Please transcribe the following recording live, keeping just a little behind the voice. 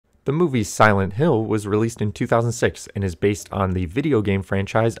The movie Silent Hill was released in 2006 and is based on the video game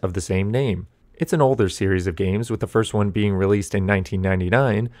franchise of the same name. It's an older series of games, with the first one being released in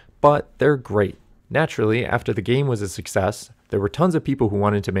 1999, but they're great. Naturally, after the game was a success, there were tons of people who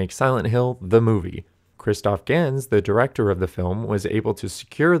wanted to make Silent Hill the movie. Christoph Gans, the director of the film, was able to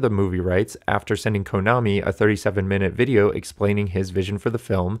secure the movie rights after sending Konami a 37-minute video explaining his vision for the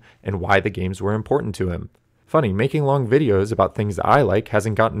film and why the games were important to him. Funny, making long videos about things that I like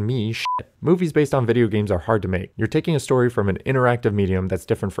hasn't gotten me shit. Movies based on video games are hard to make. You're taking a story from an interactive medium that's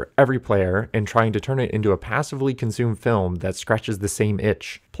different for every player and trying to turn it into a passively consumed film that scratches the same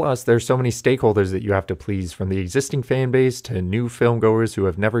itch. Plus, there's so many stakeholders that you have to please, from the existing fan base to new filmgoers who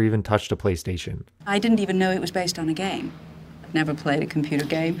have never even touched a PlayStation. I didn't even know it was based on a game. I've never played a computer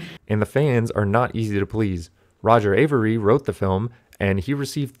game. And the fans are not easy to please. Roger Avery wrote the film, and he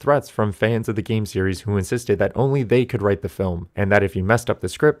received threats from fans of the game series who insisted that only they could write the film, and that if he messed up the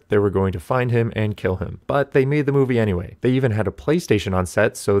script, they were going to find him and kill him. But they made the movie anyway. They even had a PlayStation on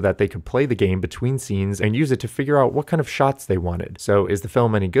set so that they could play the game between scenes and use it to figure out what kind of shots they wanted. So is the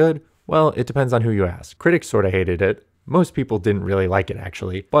film any good? Well, it depends on who you ask. Critics sort of hated it. Most people didn't really like it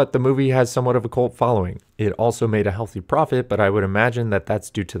actually, but the movie has somewhat of a cult following. It also made a healthy profit, but I would imagine that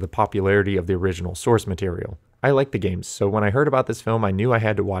that's due to the popularity of the original source material. I like the games, so when I heard about this film, I knew I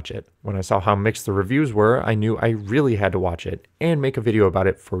had to watch it. When I saw how mixed the reviews were, I knew I really had to watch it and make a video about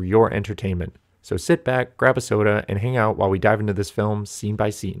it for your entertainment. So sit back, grab a soda, and hang out while we dive into this film scene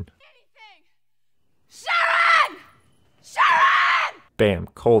by scene. Sharon! Sharon! Bam,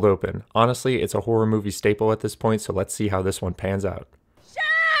 cold open. Honestly, it's a horror movie staple at this point, so let's see how this one pans out.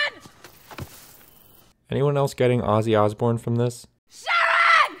 Sharon! Anyone else getting Ozzy Osbourne from this?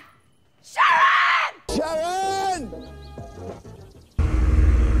 Sharon! Sharon! Sharon!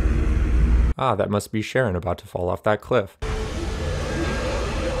 Ah, that must be Sharon about to fall off that cliff.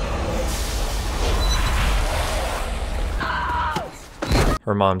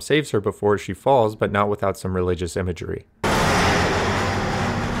 Her mom saves her before she falls, but not without some religious imagery.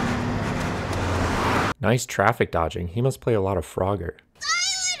 Nice traffic dodging. He must play a lot of Frogger.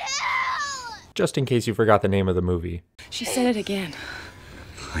 Silent Hill! Just in case you forgot the name of the movie. She said it again.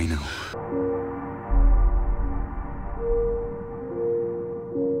 I know.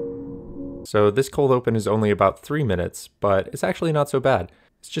 So this cold open is only about 3 minutes, but it's actually not so bad.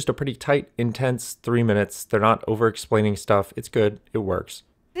 It's just a pretty tight, intense 3 minutes. They're not over-explaining stuff. It's good. It works.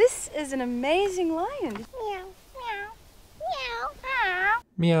 This is an amazing lion. Meow, meow, meow, meow.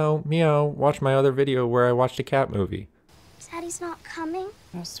 Meow, meow. Watch my other video where I watched a cat movie. Daddy's not coming?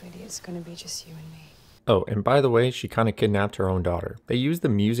 No, sweetie, it's gonna be just you and me. Oh, and by the way, she kind of kidnapped her own daughter. They used the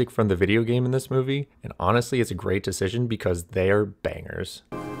music from the video game in this movie, and honestly, it's a great decision because they are bangers.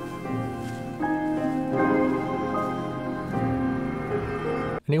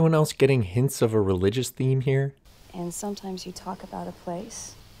 Anyone else getting hints of a religious theme here? And sometimes you talk about a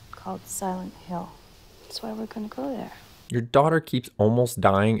place called Silent Hill. That's why we're gonna go there. Your daughter keeps almost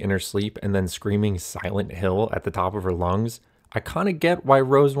dying in her sleep and then screaming Silent Hill at the top of her lungs. I kind of get why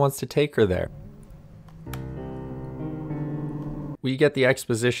Rose wants to take her there. We get the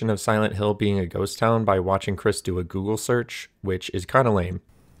exposition of Silent Hill being a ghost town by watching Chris do a Google search, which is kind of lame.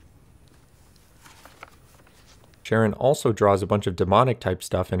 Sharon also draws a bunch of demonic type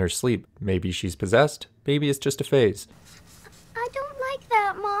stuff in her sleep. Maybe she's possessed, maybe it's just a phase. I don't like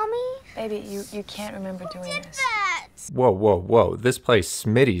that, Mommy. Baby, you can't remember doing Did this. that? Whoa, whoa, whoa, this place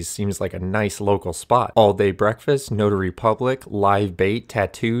Smitty's seems like a nice local spot. All day breakfast, Notary Public, live bait,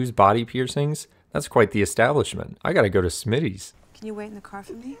 tattoos, body piercings. That's quite the establishment. I gotta go to Smitty's. Can you wait in the car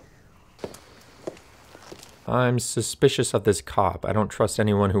for me? I'm suspicious of this cop. I don't trust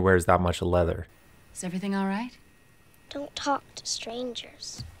anyone who wears that much leather. Is everything all right? Don't talk to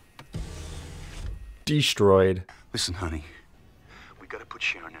strangers. Destroyed. Listen, honey. We gotta put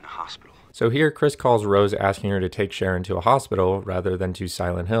Sharon in a hospital. So here, Chris calls Rose asking her to take Sharon to a hospital rather than to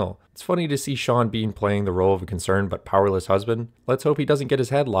Silent Hill. It's funny to see Sean Bean playing the role of a concerned but powerless husband. Let's hope he doesn't get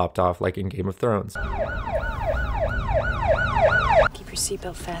his head lopped off like in Game of Thrones. Keep your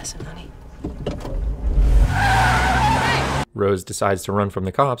seatbelt fastened, honey. Rose decides to run from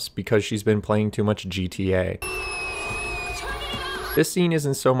the cops because she's been playing too much GTA. This scene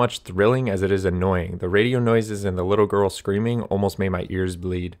isn't so much thrilling as it is annoying. The radio noises and the little girl screaming almost made my ears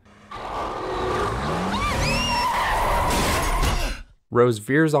bleed. Rose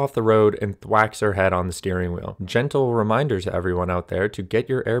veers off the road and thwacks her head on the steering wheel. Gentle reminder to everyone out there to get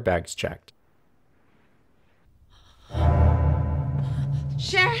your airbags checked.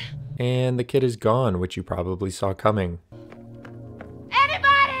 Sharon? And the kid is gone, which you probably saw coming.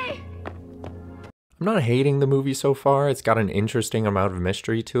 Anybody? I'm not hating the movie so far, it's got an interesting amount of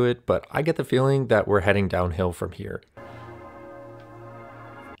mystery to it, but I get the feeling that we're heading downhill from here.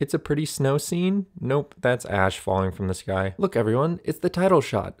 It's a pretty snow scene? Nope, that's ash falling from the sky. Look everyone, it's the title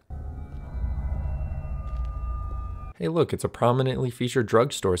shot. Hey look, it's a prominently featured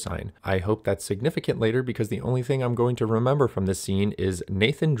drugstore sign. I hope that's significant later because the only thing I'm going to remember from this scene is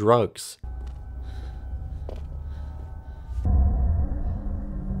Nathan Drugs.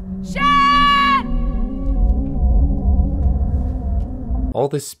 All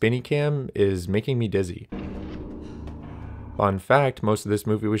this spinny cam is making me dizzy. Fun fact, most of this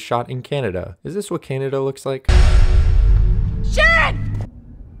movie was shot in Canada. Is this what Canada looks like? Sharon!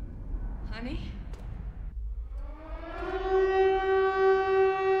 Honey?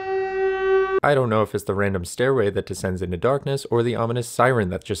 I don't know if it's the random stairway that descends into darkness or the ominous siren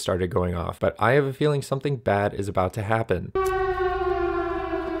that just started going off, but I have a feeling something bad is about to happen.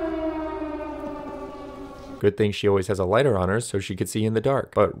 Good thing she always has a lighter on her so she could see in the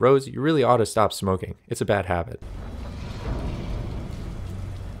dark. But Rose, you really ought to stop smoking. It's a bad habit.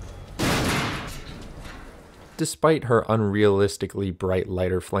 Despite her unrealistically bright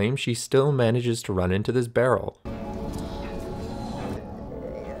lighter flame, she still manages to run into this barrel.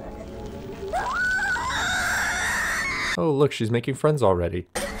 Oh look, she's making friends already.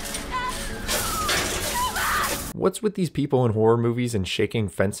 What's with these people in horror movies and shaking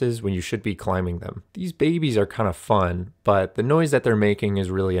fences when you should be climbing them? These babies are kind of fun, but the noise that they're making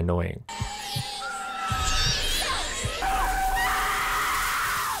is really annoying.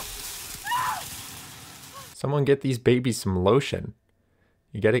 Someone get these babies some lotion.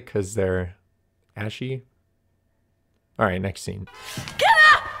 You get it? Because they're ashy? Alright, next scene.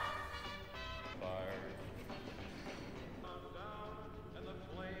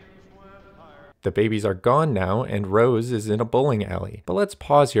 The babies are gone now, and Rose is in a bowling alley. But let's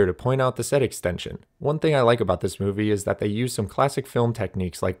pause here to point out the set extension. One thing I like about this movie is that they use some classic film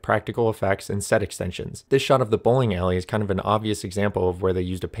techniques like practical effects and set extensions. This shot of the bowling alley is kind of an obvious example of where they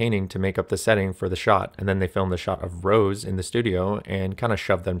used a painting to make up the setting for the shot, and then they filmed the shot of Rose in the studio and kind of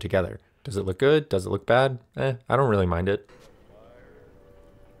shoved them together. Does it look good? Does it look bad? I don't really mind it.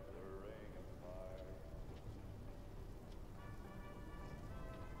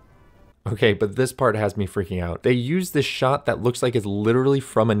 Okay, but this part has me freaking out. They use this shot that looks like it's literally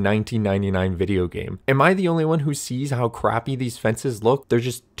from a 1999 video game. Am I the only one who sees how crappy these fences look? They're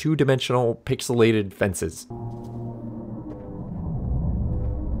just two-dimensional pixelated fences.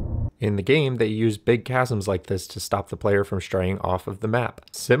 In the game, they use big chasms like this to stop the player from straying off of the map.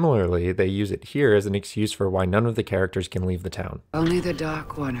 Similarly, they use it here as an excuse for why none of the characters can leave the town. Only the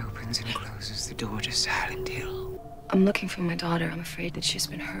Dark One opens and closes the door to Silent Hill. I'm looking for my daughter. I'm afraid that she's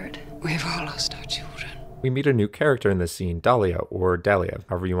been hurt. We've all lost our children. We meet a new character in this scene, Dahlia, or Dahlia,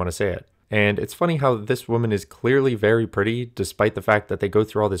 however you want to say it. And it's funny how this woman is clearly very pretty, despite the fact that they go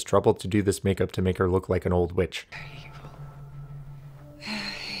through all this trouble to do this makeup to make her look like an old witch. They're evil. They're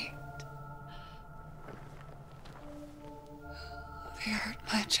hate. They hurt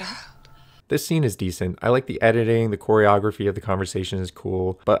my child. This scene is decent. I like the editing, the choreography of the conversation is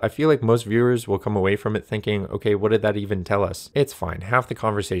cool, but I feel like most viewers will come away from it thinking, okay, what did that even tell us? It's fine. Half the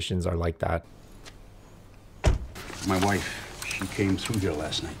conversations are like that. My wife, she came through here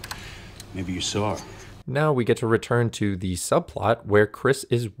last night. Maybe you saw her. Now we get to return to the subplot where Chris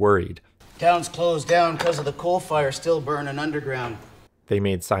is worried. Town's closed down because of the coal fire still burning underground. They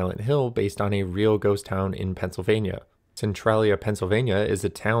made Silent Hill based on a real ghost town in Pennsylvania. Centralia, Pennsylvania is a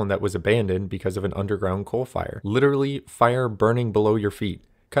town that was abandoned because of an underground coal fire. Literally, fire burning below your feet.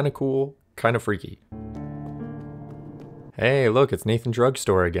 Kinda cool, kinda freaky. Hey, look, it's Nathan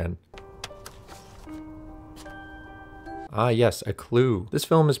Drugstore again. Ah yes, a clue. This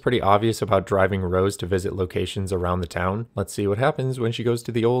film is pretty obvious about driving Rose to visit locations around the town. Let's see what happens when she goes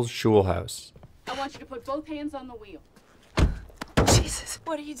to the old Schul house. I want you to put both hands on the wheel. Jesus,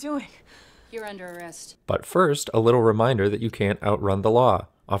 what are you doing? You're under arrest. But first, a little reminder that you can't outrun the law.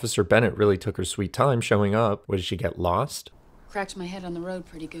 Officer Bennett really took her sweet time showing up. What, did she get lost? Cracked my head on the road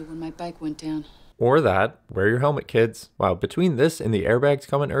pretty good when my bike went down. Or that, wear your helmet, kids. Wow, between this and the airbags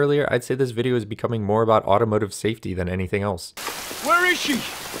comment earlier, I'd say this video is becoming more about automotive safety than anything else. Where is she?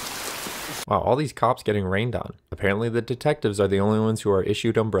 Wow, all these cops getting rained on. Apparently the detectives are the only ones who are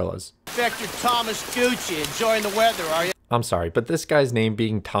issued umbrellas. Inspector Thomas Gucci, enjoying the weather, are you? I'm sorry, but this guy's name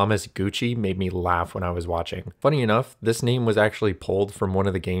being Thomas Gucci made me laugh when I was watching. Funny enough, this name was actually pulled from one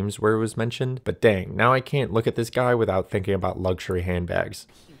of the games where it was mentioned, but dang, now I can't look at this guy without thinking about luxury handbags.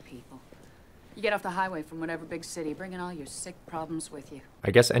 You people. You get off the highway from whatever big city, bringing all your sick problems with you.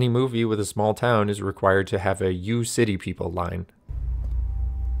 I guess any movie with a small town is required to have a "You city people" line.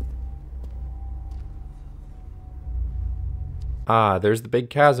 Ah, there's the big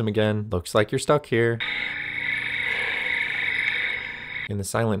chasm again. Looks like you're stuck here. In the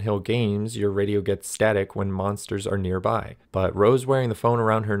Silent Hill games, your radio gets static when monsters are nearby. But Rose wearing the phone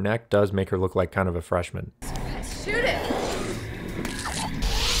around her neck does make her look like kind of a freshman. Shoot it!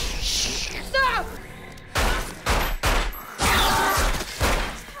 Stop!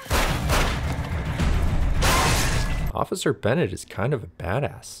 Officer Bennett is kind of a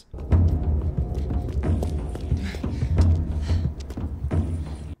badass.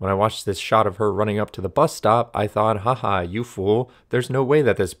 When I watched this shot of her running up to the bus stop, I thought, haha, you fool, there's no way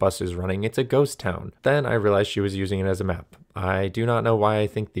that this bus is running, it's a ghost town. Then I realized she was using it as a map. I do not know why I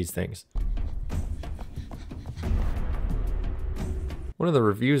think these things. One of the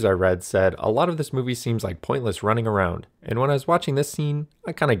reviews I read said, a lot of this movie seems like pointless running around. And when I was watching this scene,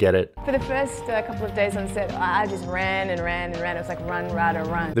 I kind of get it. For the first couple of days on set, I just ran and ran and ran. It was like run, ride,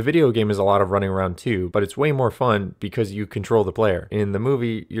 run. The video game is a lot of running around too, but it's way more fun because you control the player. In the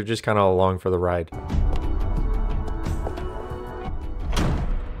movie, you're just kind of along for the ride.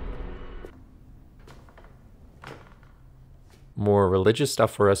 More religious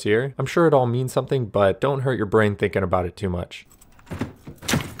stuff for us here. I'm sure it all means something, but don't hurt your brain thinking about it too much.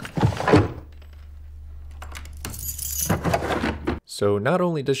 So not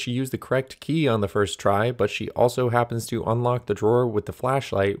only does she use the correct key on the first try, but she also happens to unlock the drawer with the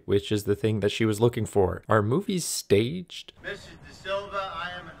flashlight, which is the thing that she was looking for. Are movies staged? Mrs. De Silva, I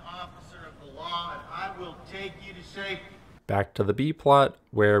am an officer of the law, and I will take you to safety. Back to the B plot,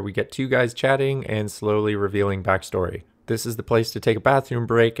 where we get two guys chatting and slowly revealing backstory. This is the place to take a bathroom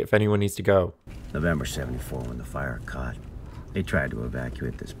break if anyone needs to go. November 74 when the fire caught. They tried to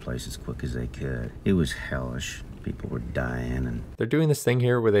evacuate this place as quick as they could. It was hellish. People were dying and... They're doing this thing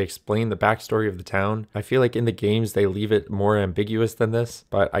here where they explain the backstory of the town. I feel like in the games they leave it more ambiguous than this,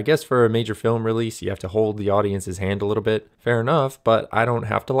 but I guess for a major film release you have to hold the audience's hand a little bit. Fair enough, but I don't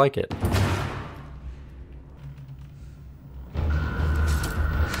have to like it.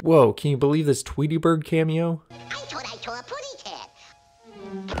 Whoa, can you believe this Tweety Bird cameo? I thought I saw a putty cat.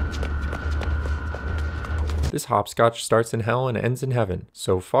 This hopscotch starts in hell and ends in heaven.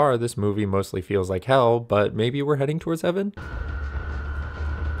 So far, this movie mostly feels like hell, but maybe we're heading towards heaven?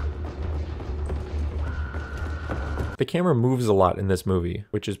 The camera moves a lot in this movie,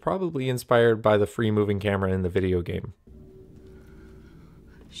 which is probably inspired by the free-moving camera in the video game.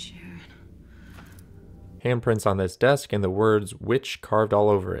 Sharon. Handprints on this desk and the words witch carved all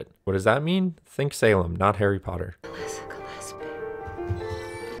over it. What does that mean? Think Salem, not Harry Potter.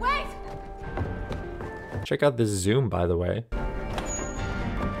 Wait! Check out this zoom, by the way.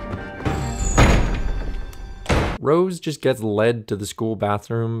 Rose just gets led to the school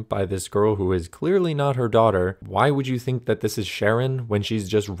bathroom by this girl who is clearly not her daughter. Why would you think that this is Sharon when she's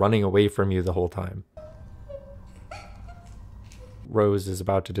just running away from you the whole time? Rose is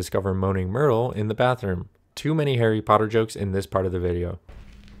about to discover Moaning Myrtle in the bathroom. Too many Harry Potter jokes in this part of the video.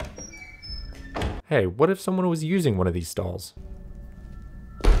 Hey, what if someone was using one of these stalls?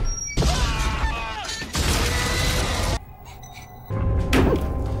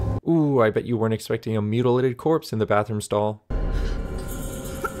 Ooh, I bet you weren't expecting a mutilated corpse in the bathroom stall.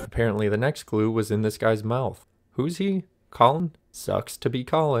 Apparently the next clue was in this guy's mouth. Who's he? Colin? Sucks to be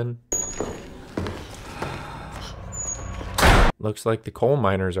Colin. Looks like the coal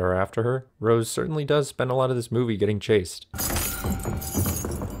miners are after her. Rose certainly does spend a lot of this movie getting chased.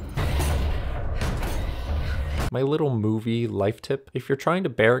 My little movie life tip: if you're trying to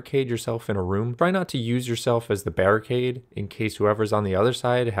barricade yourself in a room, try not to use yourself as the barricade in case whoever's on the other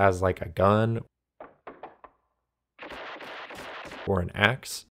side has like a gun or an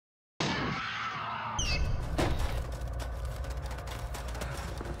axe.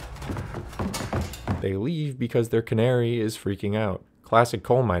 They leave because their canary is freaking out. Classic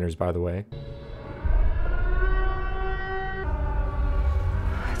coal miners, by the way.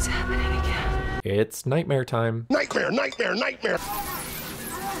 What's happening again? It's nightmare time. Nightmare, nightmare, nightmare!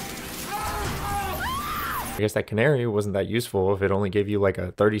 I guess that canary wasn't that useful if it only gave you like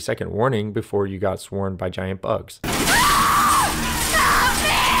a 30-second warning before you got swarmed by giant bugs.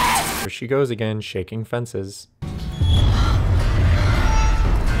 There she goes again, shaking fences.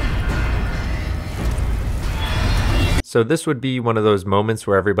 So this would be one of those moments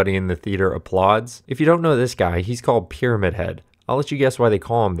where everybody in the theater applauds. If you don't know this guy, he's called Pyramid Head. I'll let you guess why they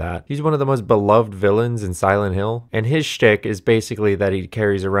call him that. He's one of the most beloved villains in Silent Hill, and his shtick is basically that he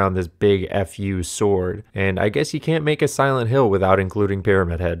carries around this big FU sword. And I guess you can't make a Silent Hill without including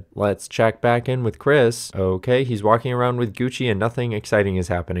Pyramid Head. Let's check back in with Chris. Okay, he's walking around with Gucci and nothing exciting is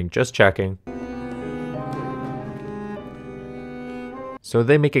happening. Just checking. So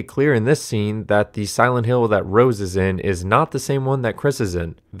they make it clear in this scene that the Silent Hill that Rose is in is not the same one that Chris is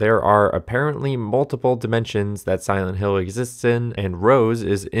in. There are apparently multiple dimensions that Silent Hill exists in, and Rose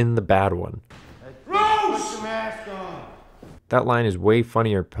is in the bad one. Rose! Put your mask on. That line is way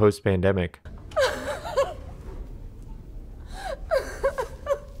funnier post-pandemic.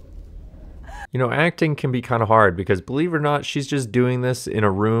 You know, acting can be kind of hard because, believe it or not, she's just doing this in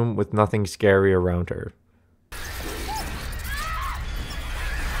a room with nothing scary around her.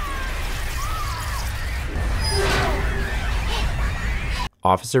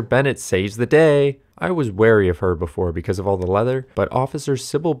 Officer Bennett saves the day. I was wary of her before because of all the leather, but Officer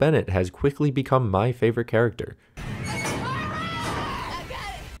Sybil Bennett has quickly become my favorite character.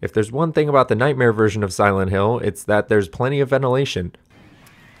 If there's one thing about the nightmare version of Silent Hill, it's that there's plenty of ventilation.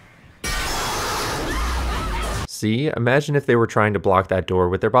 See, imagine if they were trying to block that door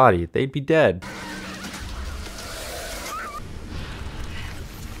with their body. They'd be dead.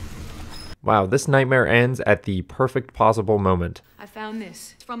 Wow, this nightmare ends at the perfect possible moment. I found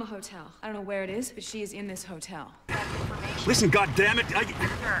this. It's from a hotel. I don't know where it is, but she is in this hotel. Listen,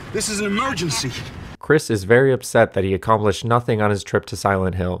 goddammit, this is an emergency. Chris is very upset that he accomplished nothing on his trip to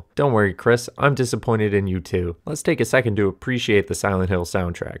Silent Hill. Don't worry, Chris, I'm disappointed in you too. Let's take a second to appreciate the Silent Hill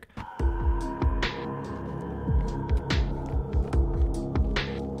soundtrack.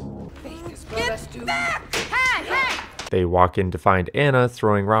 Get back! Hey, hey! They walk in to find Anna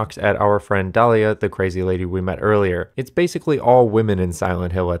throwing rocks at our friend Dahlia, the crazy lady we met earlier. It's basically all women in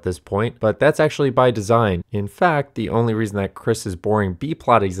Silent Hill at this point, but that's actually by design. In fact, the only reason that Chris's boring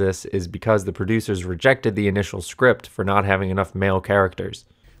B-plot exists is because the producers rejected the initial script for not having enough male characters.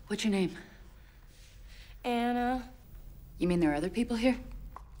 What's your name? Anna. You mean there are other people here?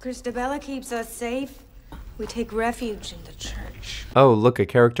 Christabella keeps us safe. We take refuge in the church. Oh, look, a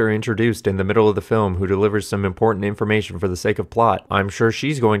character introduced in the middle of the film who delivers some important information for the sake of plot. I'm sure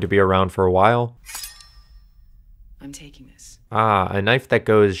she's going to be around for a while. I'm taking this. Ah, a knife that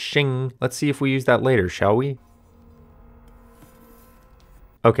goes shing. Let's see if we use that later, shall we?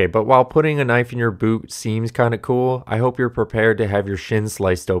 Okay, but while putting a knife in your boot seems kind of cool, I hope you're prepared to have your shin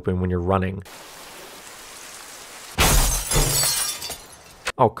sliced open when you're running.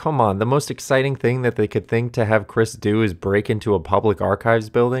 Oh, come on. The most exciting thing that they could think to have Chris do is break into a public archives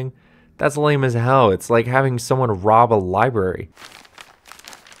building? That's lame as hell. It's like having someone rob a library.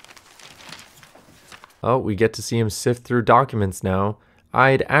 Oh, we get to see him sift through documents now.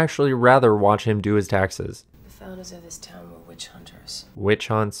 I'd actually rather watch him do his taxes. The founders of this town were witch hunters. Witch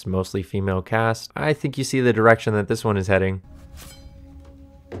hunts, mostly female cast. I think you see the direction that this one is heading.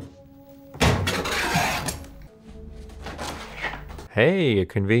 Hey, a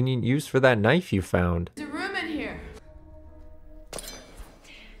convenient use for that knife you found. There's a room in here.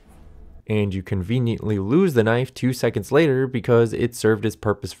 And you conveniently lose the knife 2 seconds later because it served its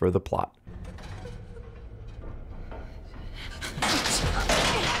purpose for the plot.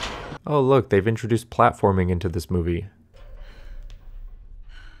 Oh look, they've introduced platforming into this movie.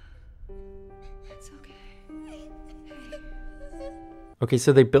 Okay,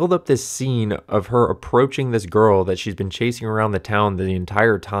 so they build up this scene of her approaching this girl that she's been chasing around the town the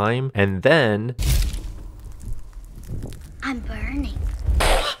entire time, and then... I'm burning.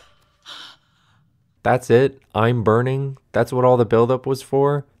 That's it? I'm burning? That's what all the buildup was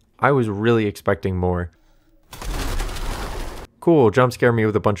for? I was really expecting more. Cool, jump scare me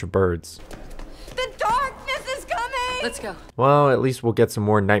with a bunch of birds. The darkness is coming! Let's go. Well, at least we'll get some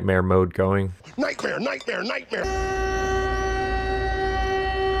more nightmare mode going. Nightmare, nightmare, nightmare.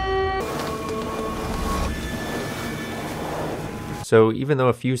 So even though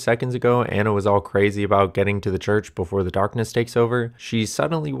a few seconds ago Anna was all crazy about getting to the church before the darkness takes over, she's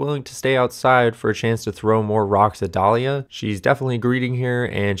suddenly willing to stay outside for a chance to throw more rocks at Dahlia. She's definitely greeting here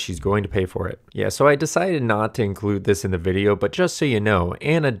and she's going to pay for it. Yeah, so I decided not to include this in the video, but just so you know,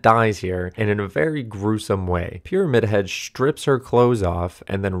 Anna dies here and in a very gruesome way. Pyramid Head strips her clothes off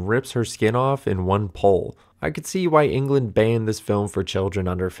and then rips her skin off in one pull. I could see why England banned this film for children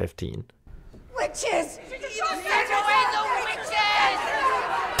under 15. Witches!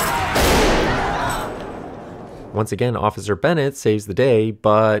 Once again, Officer Bennett saves the day,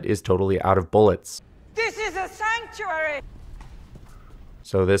 but is totally out of bullets. This is a sanctuary!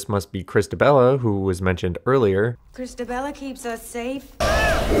 So this must be Christabella, who was mentioned earlier. Christabella keeps us safe.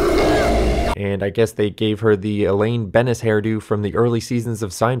 And I guess they gave her the Elaine Bennis hairdo from the early seasons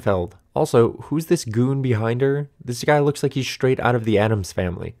of Seinfeld. Also, who's this goon behind her? This guy looks like he's straight out of the Addams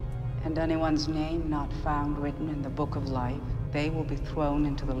Family. And anyone's name not found written in the book of life, they will be thrown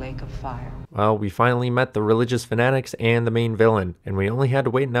into the lake of fire. Well, we finally met the religious fanatics and the main villain, and we only had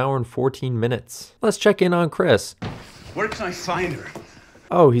to wait an hour and 14 minutes. Let's check in on Chris. Where can I find her?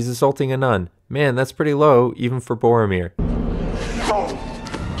 Oh, he's assaulting a nun. Man, that's pretty low, even for Boromir.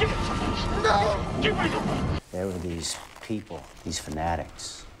 There were these people, these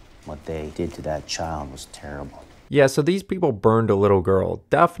fanatics. What they did to that child was terrible. Yeah, so these people burned a little girl.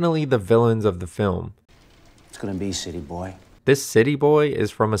 Definitely the villains of the film. It's gonna be, city boy. This city boy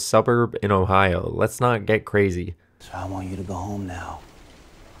is from a suburb in Ohio. Let's not get crazy. So I want you to go home now.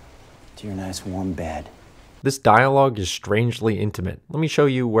 To your nice warm bed. This dialogue is strangely intimate. Let me show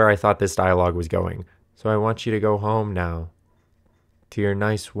you where I thought this dialogue was going. So I want you to go home now. To your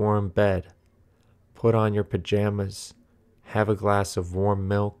nice warm bed. Put on your pajamas. Have a glass of warm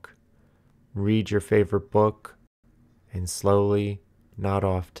milk. Read your favorite book. And slowly nod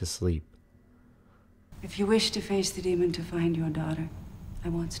off to sleep. If you wish to face the demon to find your daughter, I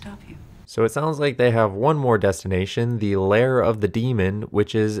won't stop you. So it sounds like they have one more destination, the lair of the demon,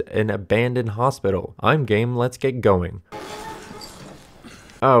 which is an abandoned hospital. I'm game, let's get going.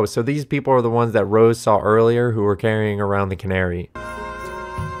 Oh, so these people are the ones that Rose saw earlier who were carrying around the canary.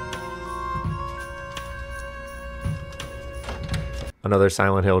 Another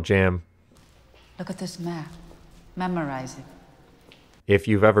Silent Hill jam. Look at this map. Memorize it. If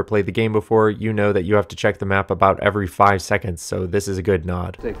you've ever played the game before, you know that you have to check the map about every 5 seconds, so this is a good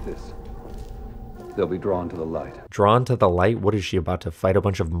nod. Take this. They'll be drawn to the light. Drawn to the light? What is she, about to fight a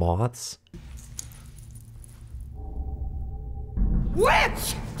bunch of moths?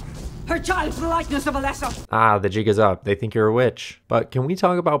 Witch! Her child's the likeness of Alessa. Ah, the jig is up. They think you're a witch. But can we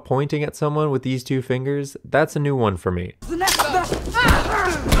talk about pointing at someone with these 2 fingers? That's a new one for me.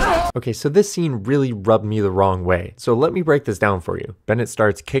 Okay, so this scene really rubbed me the wrong way. So let me break this down for you. Bennett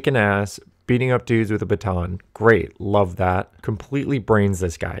starts kicking ass, beating up dudes with a baton. Great, love that. Completely brains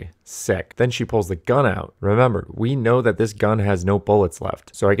this guy. Sick. Then she pulls the gun out. Remember, we know that this gun has no bullets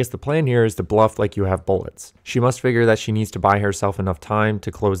left. So I guess the plan here is to bluff like you have bullets. She must figure that she needs to buy herself enough time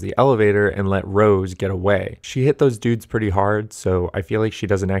to close the elevator and let Rose get away. She hit those dudes pretty hard, so I feel like she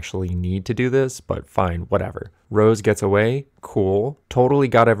doesn't actually need to do this, but fine, whatever. Rose gets away. Cool. Totally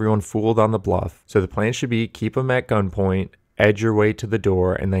got everyone fooled on the bluff. So the plan should be keep them at gunpoint, edge your way to the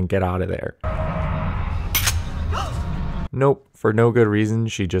door, and then get out of there. Nope, for no good reason,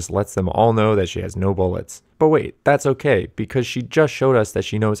 she just lets them all know that she has no bullets. But wait, that's okay, because she just showed us that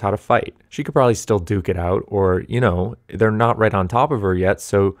she knows how to fight. She could probably still duke it out, or, you know, they're not right on top of her yet,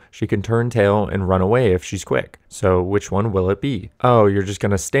 so she can turn tail and run away if she's quick. So which one will it be? Oh, you're just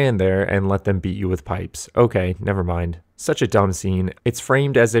gonna stand there and let them beat you with pipes. Okay, never mind. Such a dumb scene. It's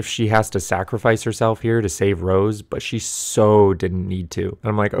framed as if she has to sacrifice herself here to save Rose, but she so didn't need to. And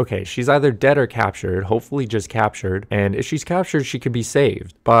I'm like, okay, she's either dead or captured, hopefully just captured, and if she's captured, she could be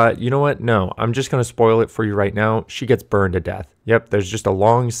saved. But you know what? No, I'm just gonna spoil it for you right now. She gets burned to death. Yep, there's just a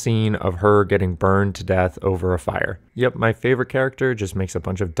long scene of her getting burned to death over a fire. Yep, my favorite character just makes a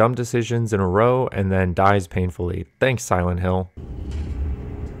bunch of dumb decisions in a row and then dies painfully. Thanks, Silent Hill.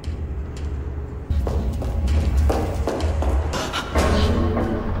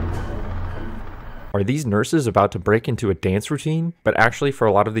 Are these nurses about to break into a dance routine? But actually, for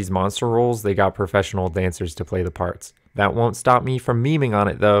a lot of these monster roles, they got professional dancers to play the parts. That won't stop me from memeing on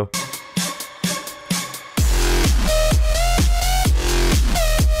it though.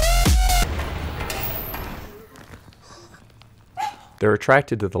 They're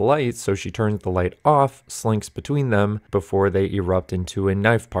attracted to the light, so she turns the light off, slinks between them before they erupt into a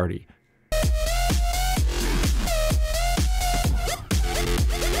knife party.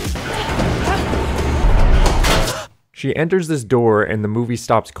 She enters this door and the movie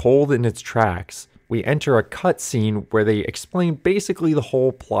stops cold in its tracks. We enter a cutscene where they explain basically the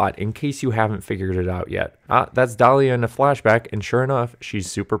whole plot in case you haven't figured it out yet. Ah, that's Dahlia in a flashback, and sure enough, she's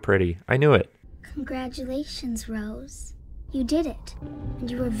super pretty. I knew it. Congratulations, Rose. You did it,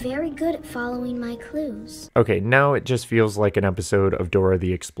 and you were very good at following my clues. Okay, now it just feels like an episode of Dora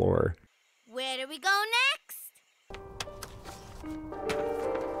the Explorer. Where do we go next?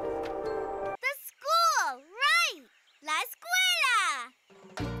 The school! Right! La escuela!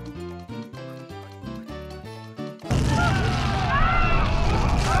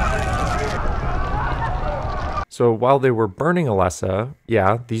 So while they were burning Alessa,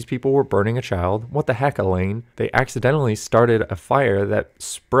 yeah, these people were burning a child. What the heck, Elaine? They accidentally started a fire that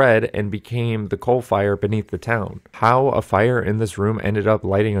spread and became the coal fire beneath the town. How a fire in this room ended up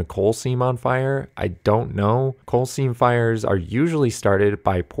lighting a coal seam on fire, I don't know. Coal seam fires are usually started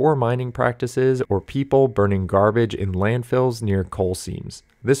by poor mining practices or people burning garbage in landfills near coal seams.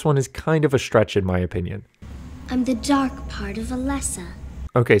 This one is kind of a stretch in my opinion. I'm the dark part of Alessa.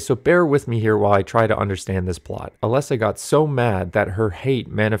 Okay, so bear with me here while I try to understand this plot. Alessa got so mad that her hate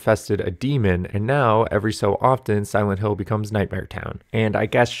manifested a demon, and now, every so often, Silent Hill becomes Nightmare Town. And I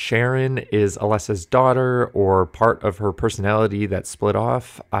guess Sharon is Alessa's daughter, or part of her personality that split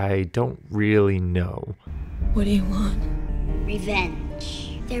off. I don't really know. What do you want?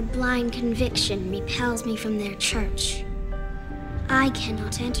 Revenge. Their blind conviction repels me from their church. I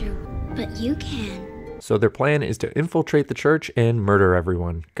cannot enter, but you can. So their plan is to infiltrate the church and murder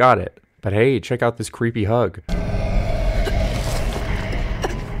everyone. Got it. But hey, check out this creepy hug.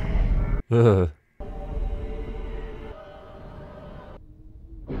 Ugh.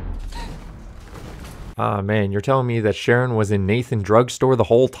 Ah man, you're telling me that Sharon was in Nathan Drugstore the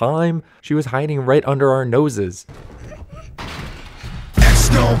whole time? She was hiding right under our noses.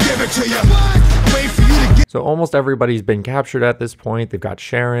 So almost everybody's been captured at this point. They've got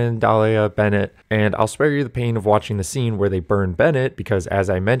Sharon, Dahlia, Bennett, and I'll spare you the pain of watching the scene where they burn Bennett because, as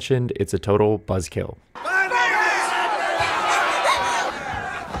I mentioned, it's a total buzzkill.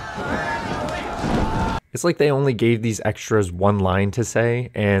 It's like they only gave these extras one line to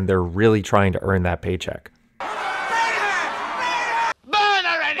say, and they're really trying to earn that paycheck.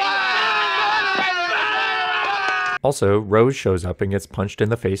 Also, Rose shows up and gets punched in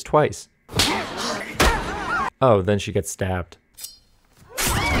the face twice. Oh, then she gets stabbed.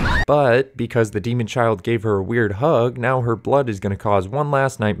 But because the demon child gave her a weird hug, now her blood is going to cause one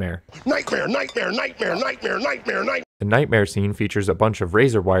last nightmare. Nightmare, nightmare, nightmare, nightmare, nightmare, nightmare. The nightmare scene features a bunch of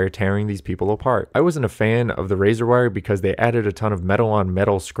razor wire tearing these people apart. I wasn't a fan of the razor wire because they added a ton of metal on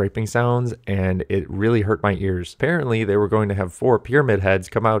metal scraping sounds and it really hurt my ears. Apparently they were going to have 4 pyramid heads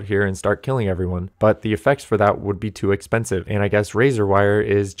come out here and start killing everyone, but the effects for that would be too expensive, and I guess razor wire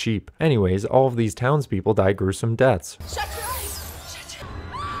is cheap. Anyways, all of these townspeople die gruesome deaths.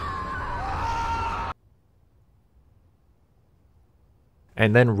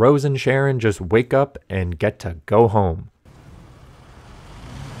 And then Rose and Sharon just wake up and get to go home.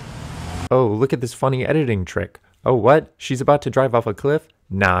 Oh, look at this funny editing trick. Oh, what? She's about to drive off a cliff?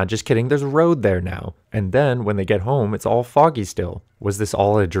 Nah, just kidding, there's a road there now. And then when they get home, it's all foggy still. Was this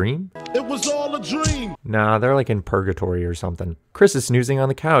all a dream? It was all a dream. Nah, they're like in purgatory or something. Chris is snoozing on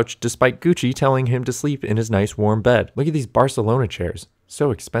the couch despite Gucci telling him to sleep in his nice warm bed. Look at these Barcelona chairs.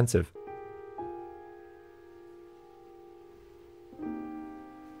 So expensive.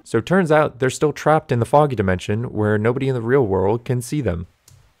 So it turns out they're still trapped in the foggy dimension where nobody in the real world can see them.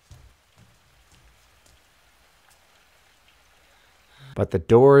 But the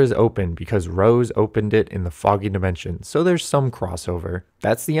door is open because Rose opened it in the foggy dimension, so there's some crossover.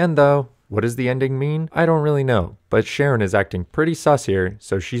 That's the end though. What does the ending mean? I don't really know, but Sharon is acting pretty sus here,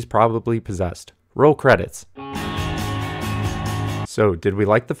 so she's probably possessed. Roll credits. So did we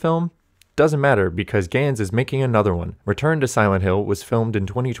like the film? Doesn't matter because Gans is making another one. Return to Silent Hill was filmed in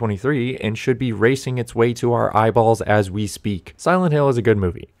 2023 and should be racing its way to our eyeballs as we speak. Silent Hill is a good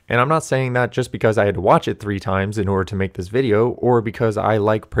movie, and I'm not saying that just because I had to watch it 3 times in order to make this video or because I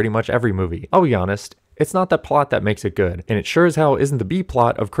like pretty much every movie. I'll be honest, it's not the plot that makes it good, and it sure as hell isn't the B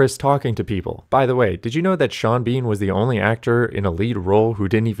plot of Chris talking to people. By the way, did you know that Sean Bean was the only actor in a lead role who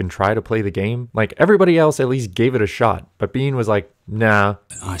didn't even try to play the game? Like, everybody else at least gave it a shot, but Bean was like, nah.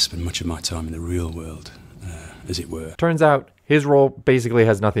 I spend much of my time in the real world, as it were. Turns out, his role basically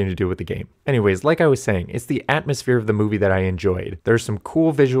has nothing to do with the game. Anyways, like I was saying, it's the atmosphere of the movie that I enjoyed. There's some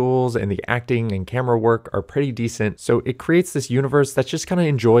cool visuals and the acting and camera work are pretty decent, so it creates this universe that's just kind of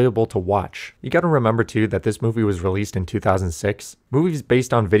enjoyable to watch. You gotta remember too that this movie was released in 2006. Movies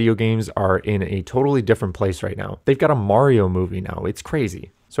based on video games are in a totally different place right now. They've got a Mario movie now, it's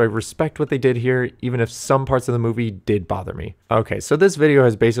crazy. So I respect what they did here, even if some parts of the movie did bother me. Okay, so this video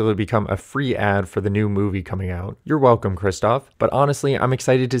has basically become a free ad for the new movie coming out. You're welcome, Christoph. But honestly, I'm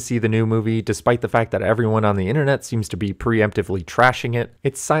excited to see the new movie, despite the fact that everyone on the internet seems to be preemptively trashing it.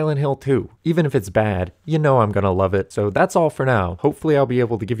 It's Silent Hill 2. Even if it's bad, you know I'm gonna love it. So that's all for now. Hopefully I'll be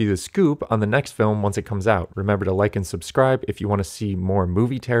able to give you the scoop on the next film once it comes out. Remember to like and subscribe if you want to see more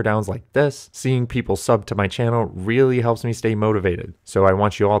movie teardowns like this. Seeing people sub to my channel really helps me stay motivated. So I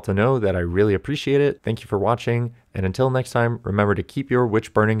want you all to know that I really appreciate it. Thank you for watching, and until next time, remember to keep your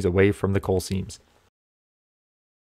witch burnings away from the coal seams.